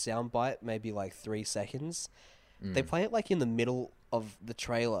 like, soundbite, maybe like 3 seconds. They play it like in the middle of the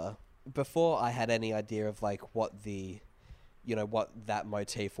trailer, before I had any idea of like what what that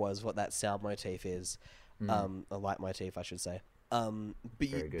motif was, what that sound motif is, a light motif, I should say. But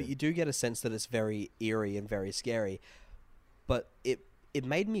you do get a sense that it's very eerie and very scary. But it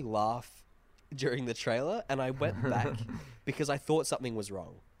made me laugh during the trailer, and I went back because I thought something was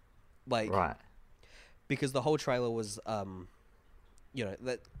wrong. Like, right. Because the whole trailer was,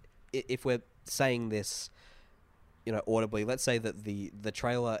 that if we're saying this audibly, let's say that the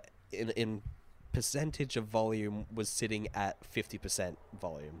trailer in percentage of volume was sitting at 50%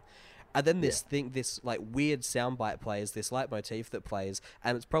 volume. And then this like weird soundbite plays, this leitmotif that plays,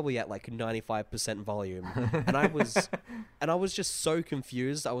 and it's probably at like 95% volume. and I was just so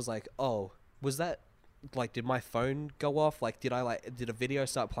confused. I was like, oh, was that like, did my phone go off? Like, did a video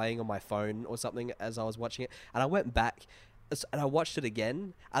start playing on my phone or something as I was watching it? And I went back and I watched it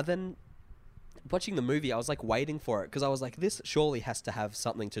again, and then watching the movie, I was like waiting for it because I was like, this surely has to have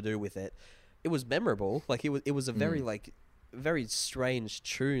something to do with it. It was memorable. Like it was a very strange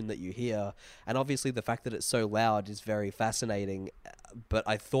tune that you hear, and obviously the fact that it's so loud is very fascinating. But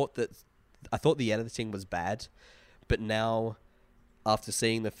I thought the editing was bad, but now after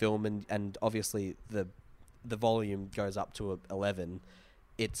seeing the film and obviously the volume goes up to 11,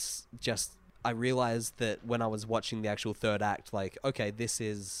 it's just, I realized that when I was watching the actual third act, like, okay, this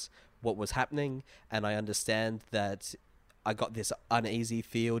is what was happening, and I understand that I got this uneasy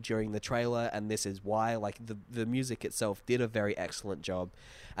feel during the trailer, and this is why. Like, the music itself did a very excellent job,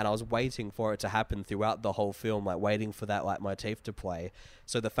 and I was waiting for it to happen throughout the whole film, like waiting for that leitmotif to play.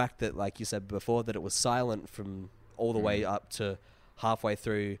 So the fact that, like you said before, that it was silent from all the way up to halfway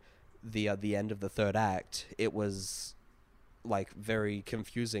through the end of the third act, it was like very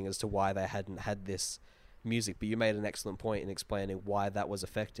confusing as to why they hadn't had this music. But you made an excellent point in explaining why that was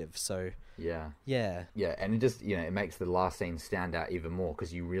effective. So yeah, and it just, it makes the last scene stand out even more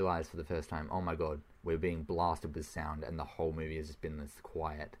because you realize for the first time, oh my god, we're being blasted with sound, and the whole movie has just been this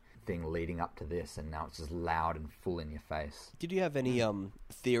quiet thing leading up to this, and now it's just loud and full in your face. Did you have any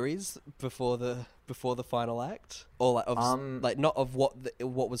theories before the final act, or like not of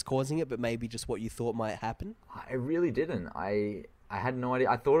what was causing it, but maybe just what you thought might happen? I really didn't. I had no idea.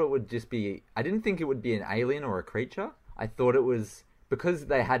 I thought it would just be... I didn't think it would be an alien or a creature. I thought it was... Because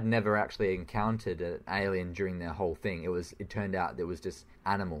they had never actually encountered an alien during their whole thing, it turned out there was just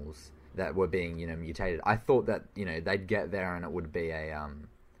animals that were being, mutated. I thought that, they'd get there and it would be a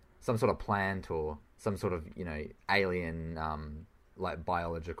some sort of plant or some sort of, alien like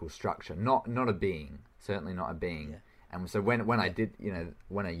biological structure. Not a being. Certainly not a being. Yeah. And so when I did,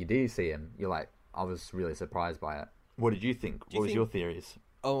 when you do see him, you're like, I was really surprised by it. What did you think? What was your theories?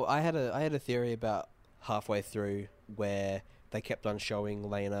 Oh, I had a theory about halfway through where they kept on showing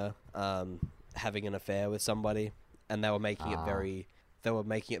Lena having an affair with somebody, and they were making it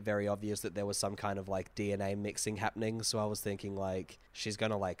very obvious that there was some kind of like DNA mixing happening. So I was thinking like she's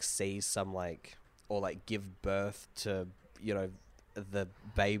gonna like see some like, or like give birth to, the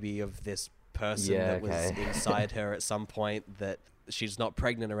baby of this person that was inside her at some point, that she's not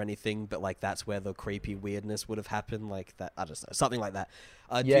pregnant or anything, but like that's where the creepy weirdness would have happened, like that. I just know, something like that.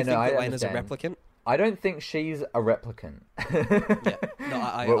 Do you think that Lena's a replicant? I don't think she's a replicant.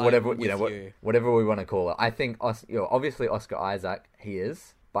 Whatever we want to call it. I think obviously Oscar Isaac, he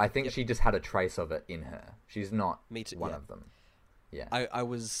is, but I think she just had a trace of it in her. She's not one of them. Yeah, I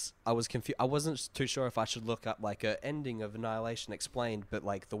was confused. I wasn't too sure if I should look up like a ending of Annihilation explained, but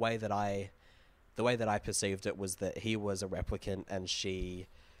like the way that I perceived it was that he was a replicant and she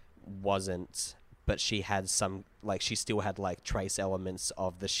wasn't, but she had some, like, she still had like trace elements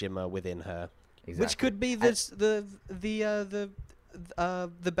of the shimmer within her, which could be the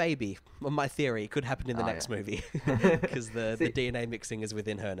baby. My theory could happen in the next movie because the DNA mixing is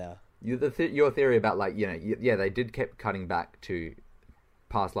within her now. Your theory about like they did keep cutting back to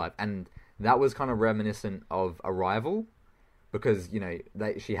past life, and that was kind of reminiscent of Arrival. Because,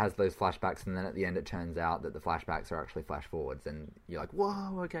 she has those flashbacks, and then at the end it turns out that the flashbacks are actually flash forwards, and you're like,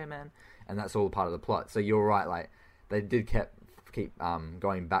 whoa, okay, man. And that's all part of the plot. So you're right, like, they did keep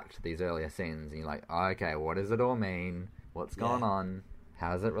going back to these earlier scenes, and you're like, oh, okay, what does it all mean? What's going on?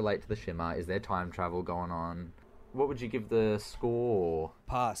 How does it relate to the shimmer? Is there time travel going on? What would you give the score?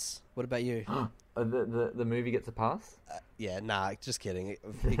 Pass. What about you? The movie gets a pass? Just kidding.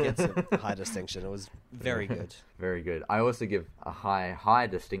 It gets a high distinction. It was very good. Very good. I also give a high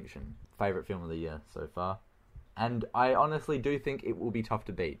distinction. Favorite film of the year so far. And I honestly do think it will be tough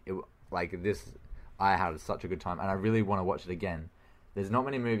to beat. I had such a good time, and I really want to watch it again. There's not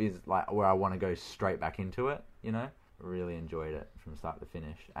many movies like where I want to go straight back into it, Really enjoyed it from start to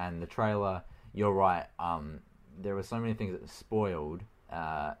finish. And the trailer, you're right, there were so many things that were spoiled,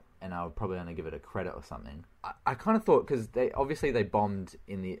 and I would probably only give it a credit or something. I kind of thought, because they bombed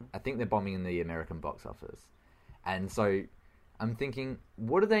I think they're bombing in the American box office. And so I'm thinking,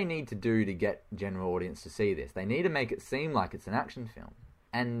 what do they need to do to get general audience to see this? They need to make it seem like it's an action film.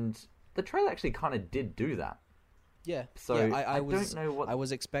 And the trailer actually kind of did do that. Yeah. So I don't know what... I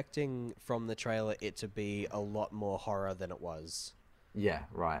was expecting from the trailer it to be a lot more horror than it was. Yeah,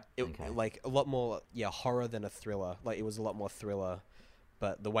 right. It, Okay. like a lot more, horror than a thriller. Like it was a lot more thriller,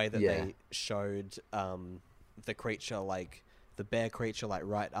 but the way that Yeah. they showed the creature, like the bear creature, like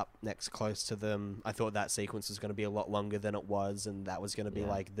right up next close to them, I thought that sequence was going to be a lot longer than it was, and that was going to be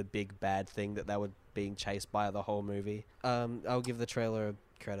like the big bad thing that they were being chased by the whole movie. I'll give the trailer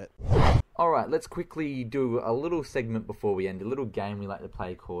credit. Alright, let's quickly do a little segment before we end, a little game we like to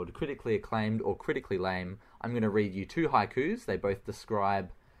play called Critically Acclaimed or Critically Lame. I'm going to read you 2 haikus. They both describe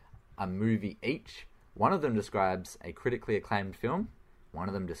a movie each. One of them describes a critically acclaimed film. One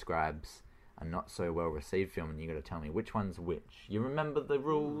of them describes a not so well received film, and you got to tell me which one's which. You remember the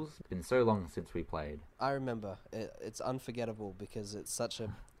rules? It's been so long since we played. I remember. It's unforgettable because it's such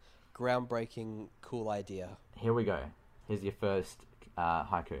a groundbreaking, cool idea. Here we go. Here's your first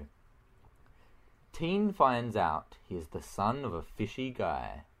haiku. Teen finds out he's the son of a fishy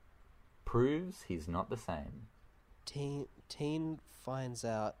guy. Proves he's not the same. Teen finds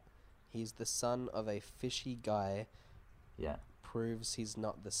out he's the son of a fishy guy. Yeah. Proves he's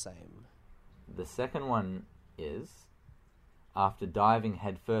not the same. The second one is, after diving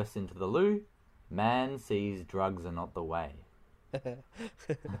headfirst into the loo, man sees drugs are not the way.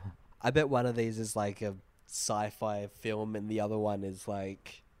 I bet one of these is like a sci-fi film and the other one is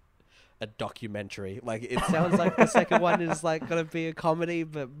like a documentary. Like it sounds like the second one is like gonna be a comedy,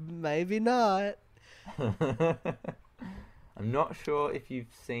 but maybe not. I'm not sure if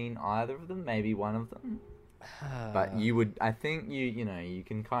you've seen either of them, maybe one of them. But you would, I think you know, you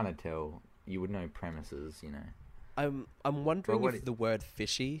can kind of tell, you would know premises, you know. I'm wondering if the word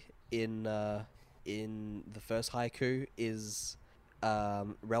fishy in the first haiku is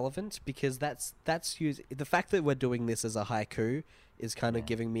relevant, because that's used, the fact that we're doing this as a haiku is kind of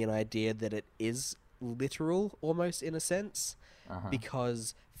giving me an idea that it is literal almost in a sense,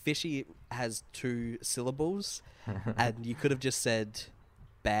 because fishy has 2 syllables and you could have just said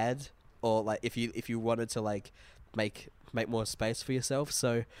bad, or like if you wanted to like make more space for yourself.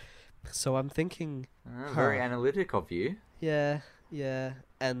 So I'm thinking very analytic of you. Yeah.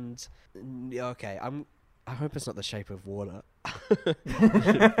 And okay, I hope it's not The Shape of Water.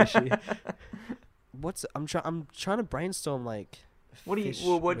 Fishy. I'm trying to brainstorm like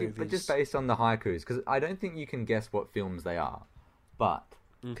but just based on the haikus, because I don't think you can guess what films they are, but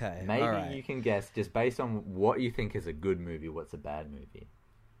okay, maybe you can guess just based on what you think is a good movie, what's a bad movie.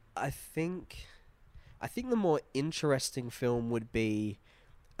 I think the more interesting film would be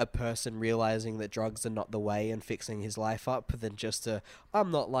a person realizing that drugs are not the way and fixing his life up, than just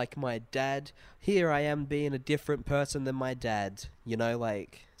I'm not like my dad, here I am being a different person than my dad, you know,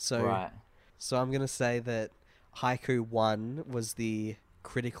 like, so right. So I'm gonna say that haiku 1 was the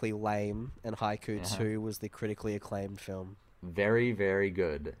critically lame and haiku 2 was the critically acclaimed film. Very, very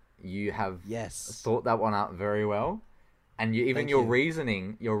good. You have thought that one out very well, and your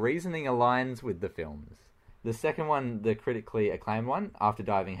reasoning aligns with the films. The second one, the critically acclaimed one, after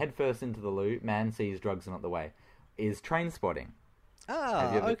diving headfirst into the loo, man sees drugs are not the way, is Trainspotting.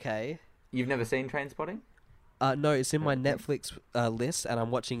 Okay. You've never seen Trainspotting? No, it's in my Netflix list, and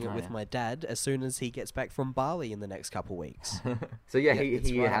I'm watching it with my dad as soon as he gets back from Bali in the next couple weeks. So he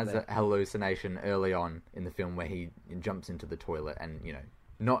has a hallucination early on in the film where he jumps into the toilet and, you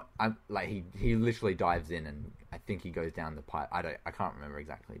know, he literally dives in, and I think he goes down the pipe. I can't remember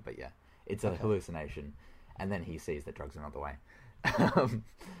exactly, but yeah, it's a hallucination, and then he sees that drugs are not the way.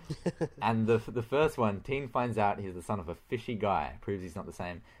 And the first one, teen finds out he's the son of a fishy guy, proves he's not the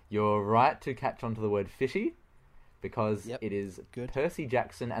same. You're right to catch on to the word fishy, because it is Percy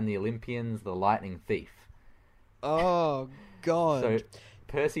Jackson and the Olympians, the Lightning Thief. Oh God! So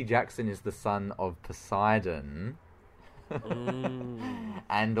Percy Jackson is the son of Poseidon.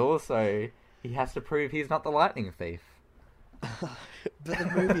 And also he has to prove he's not the lightning thief. But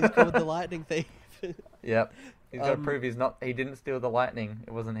the movie is called The Lightning Thief. Yep. He's got to prove he didn't steal the lightning.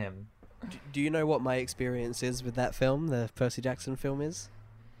 It wasn't him. Do you know what my experience is with that film, the Percy Jackson film is?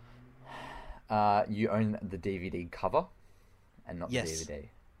 You own the DVD cover and not the DVD.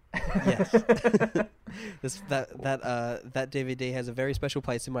 Yes. That DVD has a very special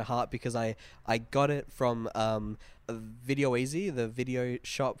place in my heart because I got it from Video Easy, the video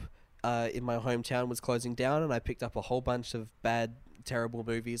shop in my hometown was closing down, and I picked up a whole bunch of bad, terrible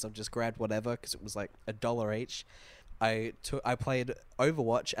movies. I've just grabbed whatever because it was like $1 each. I played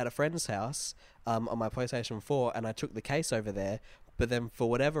Overwatch at a friend's house on my PlayStation 4, and I took the case over there, but then for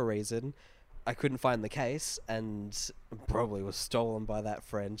whatever reason I couldn't find the case, and probably was stolen by that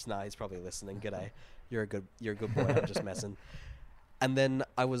friend. Nah, he's probably listening. G'day. You're a good boy. I'm just messing. And then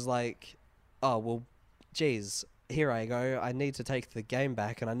I was like, oh well, geez, here I go. I need to take the game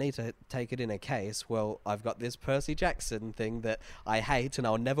back, and I need to take it in a case. Well, I've got this Percy Jackson thing that I hate, and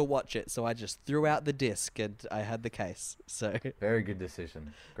I'll never watch it. So I just threw out the disc, and I had the case. So Very good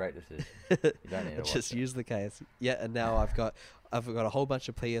decision. Great decision. You don't need to watch just it. use the case. Yeah, and now I've got a whole bunch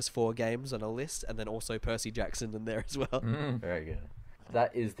of PS4 games on a list, and then also Percy Jackson in there as well. Very good.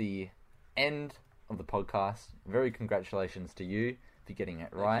 That is the end of the podcast. Very congratulations to you for getting it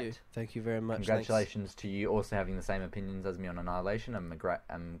right. Thank you very much. Congratulations to you also having the same opinions as me on Annihilation.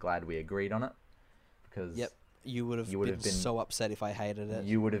 I'm glad we agreed on it. Because you would have been so upset if I hated it.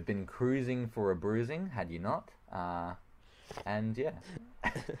 You would have been cruising for a bruising had you not. And yeah.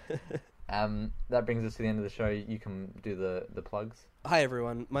 That brings us to the end of the show. You can do the plugs. Hi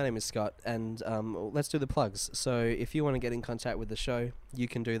everyone, my name is Scott, and let's do the plugs. So if you want to get in contact with the show, you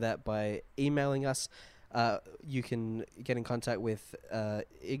can do that by emailing us. You can get in contact with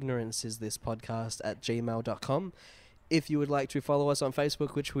ignoranceisthispodcast@gmail.com. If you would like to follow us on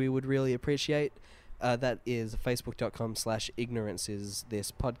Facebook, which we would really appreciate, that is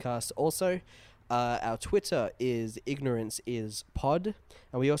facebook.com/ignoranceisthispodcast. Also, our Twitter is ignoranceispod,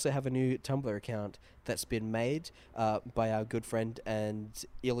 and we also have a new Tumblr account that's been made by our good friend and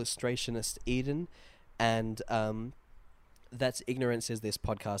illustrationist Eden, and that's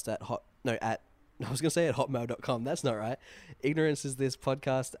ignoranceisthispodcast at hotmail.com. That's not right.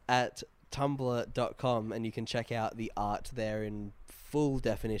 Ignoranceisthispodcast at tumblr.com, and you can check out the art there in full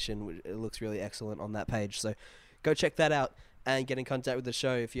definition. It looks really excellent on that page, so go check that out and get in contact with the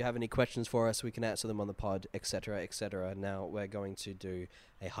show. If you have any questions for us, we can answer them on the pod, etc., etc. Now we're going to do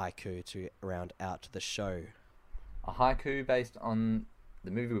a haiku to round out the show. A haiku based on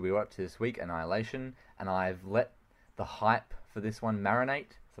the movie we watched this week, Annihilation, and I've let the hype for this one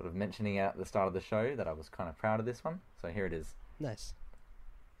marinate, sort of mentioning at the start of the show that I was kind of proud of this one. So here it is. Nice.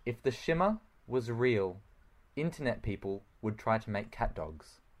 If the shimmer was real, internet people would try to make cat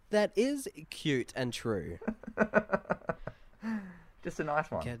dogs. That is cute and true. Just a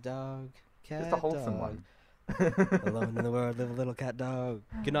nice one. Cat dog. Cat Just a wholesome dog. one. Alone in the world, live a little cat dog.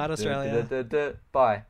 Good night, Australia. Bye.